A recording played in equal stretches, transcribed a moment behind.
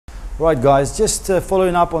Right guys, just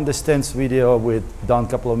following up on the stance video we've done a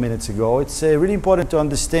couple of minutes ago. It's really important to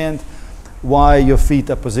understand why your feet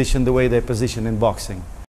are positioned the way they're positioned in boxing.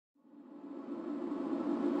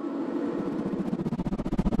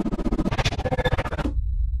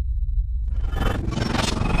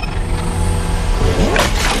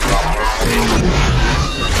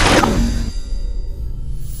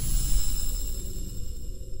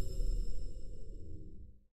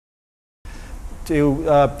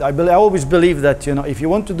 I always believe that, you know, if you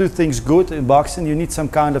want to do things good in boxing, you need some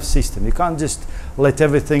kind of system. You can't just let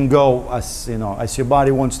everything go as, you know, as your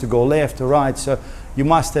body wants to go left or right. So you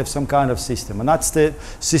must have some kind of system, and that's the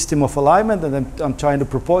system of alignment that I'm trying to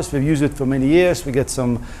propose. We've used it for many years. We get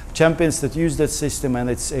some champions that use that system, and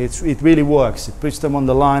it really works. It puts them on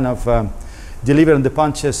the line of delivering the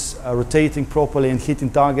punches, rotating properly and hitting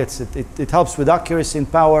targets. It helps with accuracy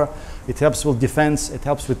and power. It helps with defense. It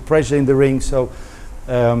helps with pressure in the ring. So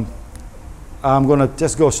I'm going to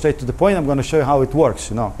just go straight to the point. I'm going to show you how it works.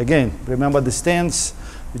 You know, again, remember the stance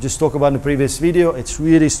we just talked about in the previous video. It's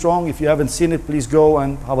really strong. If you haven't seen it, please go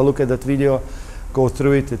and have a look at that video. Go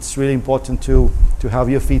through it. It's really important to have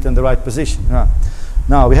your feet in the right position.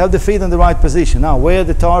 Now we have the feet in the right position. Now where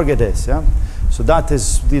the target is. Yeah? So that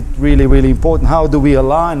is really, really important. How do we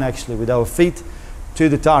align actually with our feet to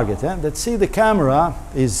the target? Yeah? Let's see, the camera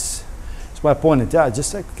is my opponent. Yeah,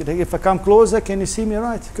 just if I come closer, can you see me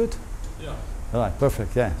right? Good? Yeah. All right,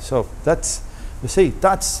 perfect, yeah. So that's, you see,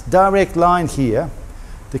 that's direct line here.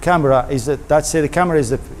 The camera is, the camera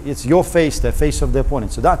is, it's your face, the face of the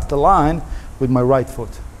opponent. So that's the line with my right foot.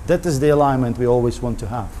 That is the alignment we always want to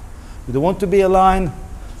have. We don't want to be aligned.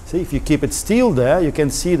 See, if you keep it still there, you can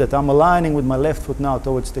see that I'm aligning with my left foot now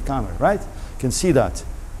towards the camera, right? You can see that.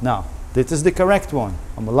 Now, this is the correct one.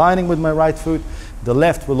 I'm aligning with my right foot. The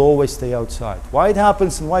left will always stay outside. Why it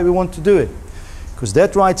happens and why we want to do it? Because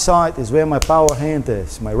that right side is where my power hand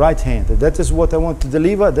is, my right hand. And that is what I want to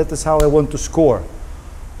deliver. That is how I want to score.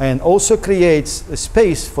 And also creates a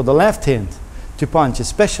space for the left hand to punch,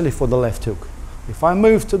 especially for the left hook. If I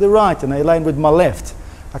move to the right and I align with my left,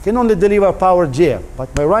 I can only deliver a power jab,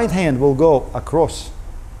 but my right hand will go across.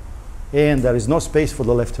 And there is no space for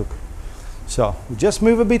the left hook. So you just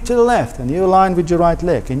move a bit to the left and you align with your right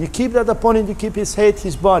leg. And you keep that opponent, you keep his head,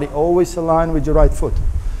 his body, always align with your right foot.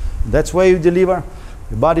 And that's where you deliver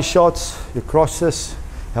your body shots, your crosses.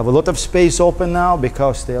 You have a lot of space open now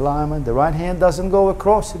because the alignment, the right hand doesn't go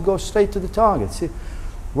across, it goes straight to the target. See,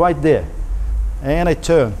 right there. And I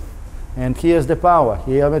turn. And here's the power.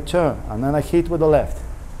 Here I turn. And then I hit with the left.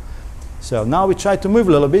 So now we try to move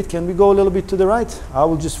a little bit. Can we go a little bit to the right? I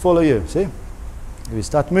will just follow you. See? We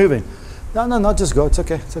start moving. No, just go. It's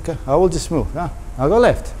okay. It's okay. I will just move. Yeah. I'll go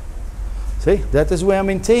left. See? That is where I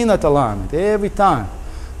maintain that alignment every time.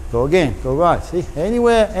 Go again. Go right. See?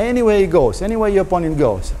 Anywhere he goes, anywhere your opponent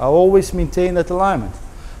goes, I always maintain that alignment.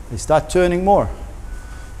 I start turning more.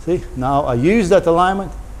 See? Now I use that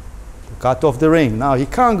alignment to cut off the ring. Now he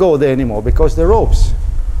can't go there anymore because the ropes,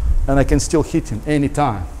 and I can still hit him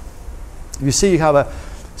anytime. You see,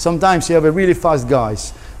 sometimes you have a really fast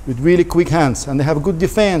guys with really quick hands, and they have good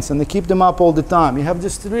defense, and they keep them up all the time. You have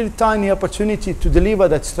just a really tiny opportunity to deliver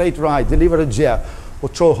that straight right, deliver a jab, or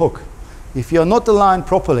throw a hook. If you're not aligned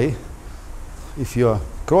properly, if you're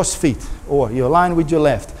cross feet, or you align with your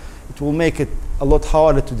left, it will make it a lot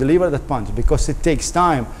harder to deliver that punch because it takes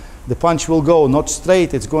time. The punch will go not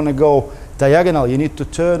straight, it's going to go diagonal. You need to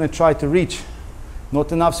turn and try to reach.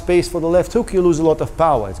 Not enough space for the left hook, you lose a lot of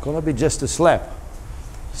power. It's going to be just a slap.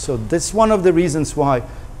 So that's one of the reasons why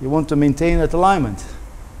you want to maintain that alignment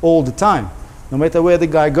all the time, no matter where the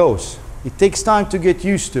guy goes. It takes time to get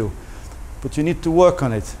used to, but you need to work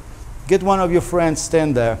on it. Get one of your friends,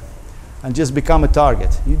 stand there, and just become a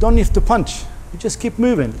target. You don't need to punch. You just keep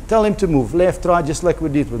moving. Tell him to move left, right, just like we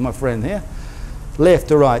did with my friend here. Left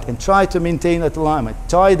to right, and try to maintain that alignment.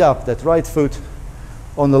 Tied up that right foot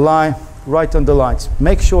on the line, right on the lines.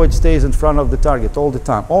 Make sure it stays in front of the target all the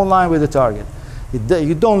time, on line with the target.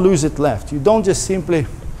 You don't lose it left. You don't just simply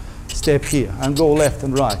step here and go left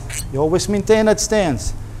and right. You always maintain that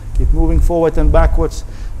stance. Keep moving forward and backwards.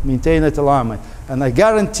 Maintain that alignment. And I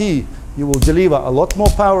guarantee you will deliver a lot more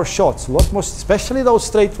power shots, a lot more, especially those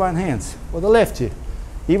straight right hands. Or the lefty,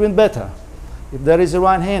 even better. If there is a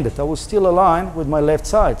right-handed, I will still align with my left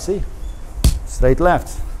side. See? Straight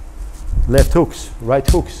left. Left hooks, right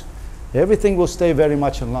hooks. Everything will stay very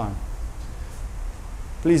much in line.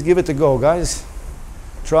 Please give it a go, guys.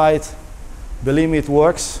 Try it. Believe me, it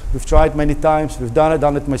works. We've tried many times. We've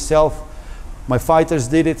done it myself. My fighters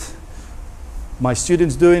did it. My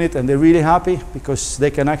students doing it, and they're really happy because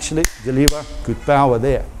they can actually deliver good power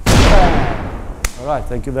there. All right,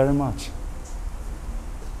 thank you very much.